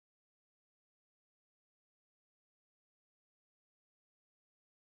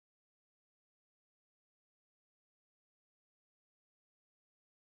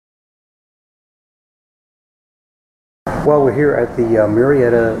Well, we're here at the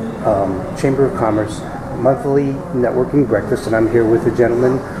Murrieta Chamber of Commerce monthly networking breakfast, and I'm here with a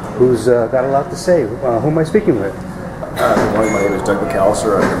gentleman who's got a lot to say. Who am I speaking with? Good morning, my name is Doug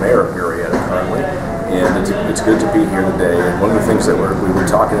McAllister. I'm the mayor of Murrieta currently, and it's good to be here today. And one of the things that we were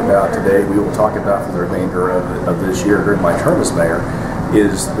talking about today, we will talk about for the remainder of this year during my term as mayor,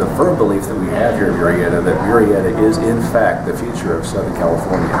 is the firm belief that we have here in Murrieta that Murrieta is in fact the future of Southern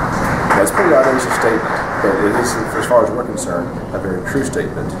California. That's a pretty obvious statement, but it is, as far as we're concerned, a very true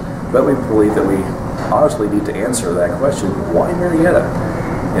statement. But we believe that we honestly need to answer that question: why Murrieta?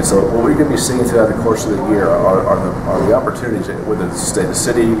 And so what we're going to be seeing throughout the course of the year are the opportunities, whether it's the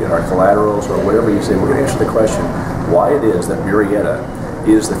city and our collaterals or whatever you say. We're going to answer the question why it is that Murrieta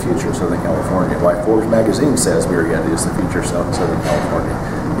is the future of Southern California, why Forbes magazine says Murrieta is the future of Southern California.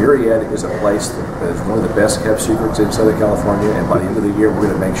 Murrieta is a place that is one of the best kept secrets in Southern California, and by the end of the year we're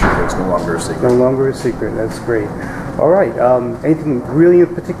going to make sure that it's no longer a secret. No longer a secret. That's great. All right. Anything really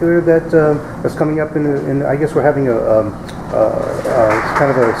in particular that's coming up in I guess we're having a kind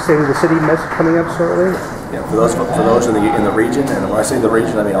of a state of the city message coming up shortly. Yeah, for those in the region, and when I say the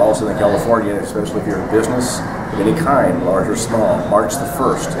region, I mean all of Southern California, especially if you're a business of any kind, large or small. March the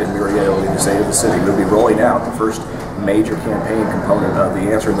 1st in Murrieta will be the state of the city. We'll be rolling out the first major campaign component of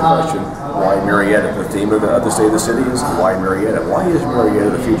the answering the question, why Murrieta? The theme of the state of the city is why Murrieta? Why is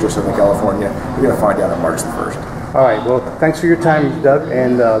Murrieta the future of Southern California? We're going to find out on March the 1st. All right. Well, thanks for your time, Doug,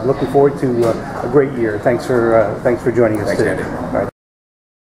 and looking forward to a great year. Thanks for joining us today. Thanks, Andy. All right.